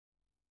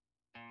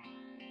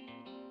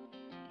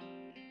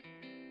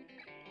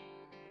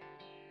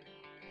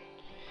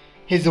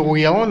His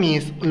real name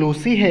is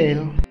Lucy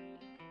Hale.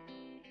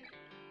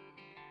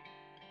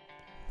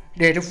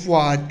 Date of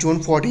birth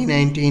June 14,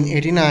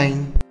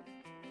 1989.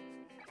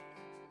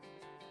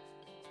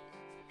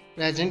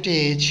 Present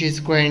age she is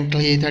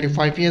currently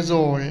 35 years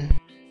old.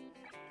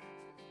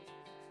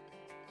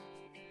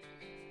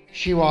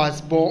 She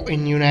was born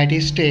in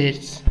United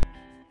States.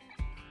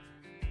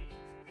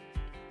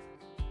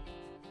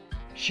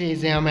 She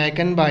is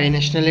American by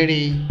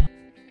nationality.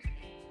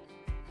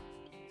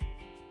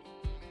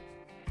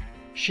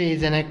 She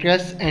is an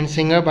actress and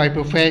singer by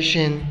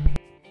profession.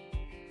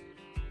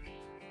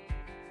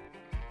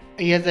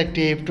 Years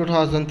active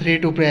 2003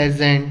 to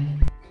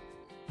present.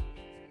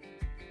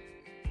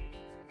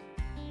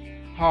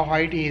 Her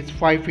height is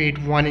 5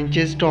 feet 1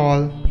 inches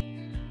tall.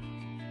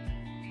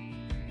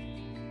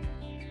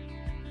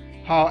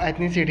 Her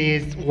ethnicity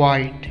is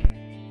white.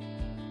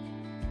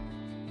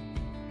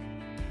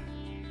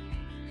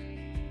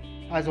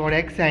 Her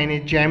zodiac sign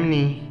is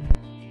Gemini.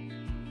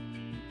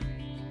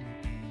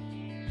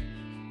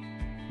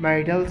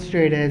 Marital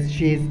status,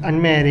 she is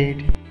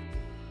unmarried.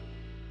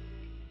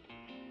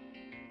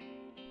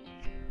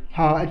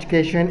 Her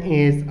education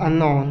is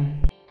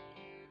unknown.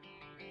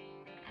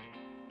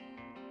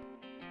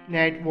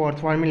 Net worth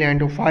 $1 million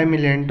to $5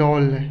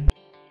 million.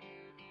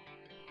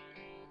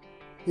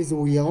 His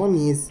real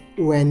name is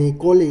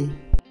Colley.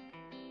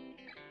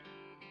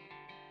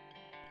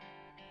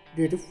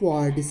 Date of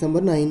birth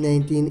December 9,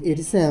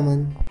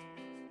 1987.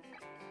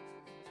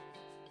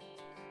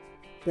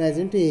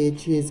 Present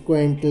age he is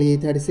currently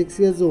 36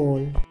 years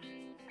old.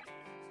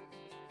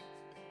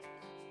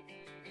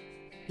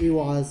 He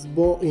was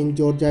born in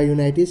Georgia,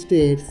 United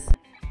States.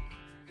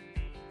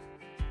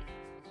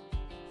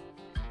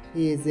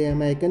 He is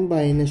American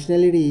by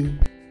nationality.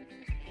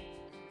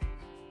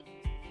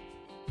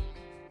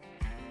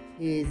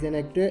 He is an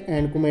actor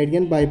and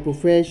comedian by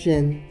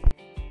profession.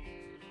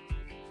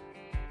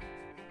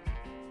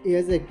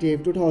 Years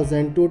active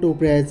 2002 to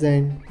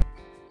present.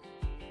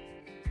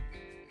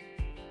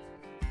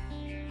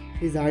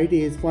 His height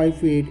is 5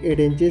 feet 8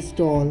 inches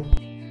tall.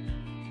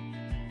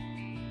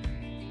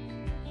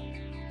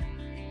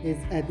 His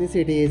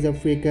ethnicity is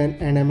African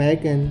and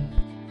American.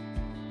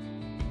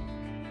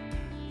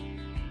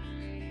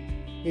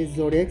 His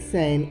zodiac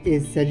sign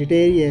is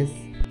Sagittarius.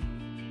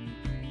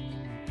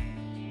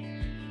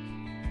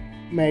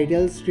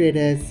 Marital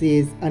status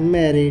is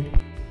unmarried.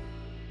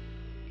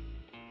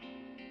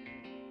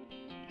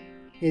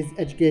 His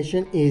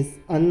education is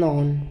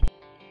unknown.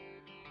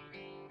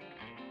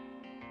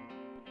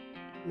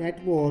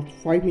 Net worth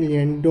 $5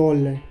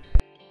 million.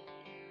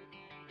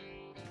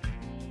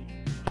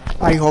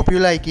 I hope you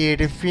like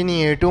it. If you're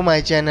new to my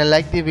channel,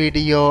 like the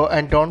video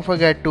and don't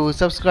forget to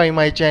subscribe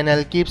my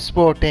channel. Keep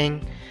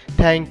supporting.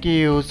 Thank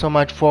you so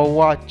much for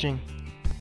watching.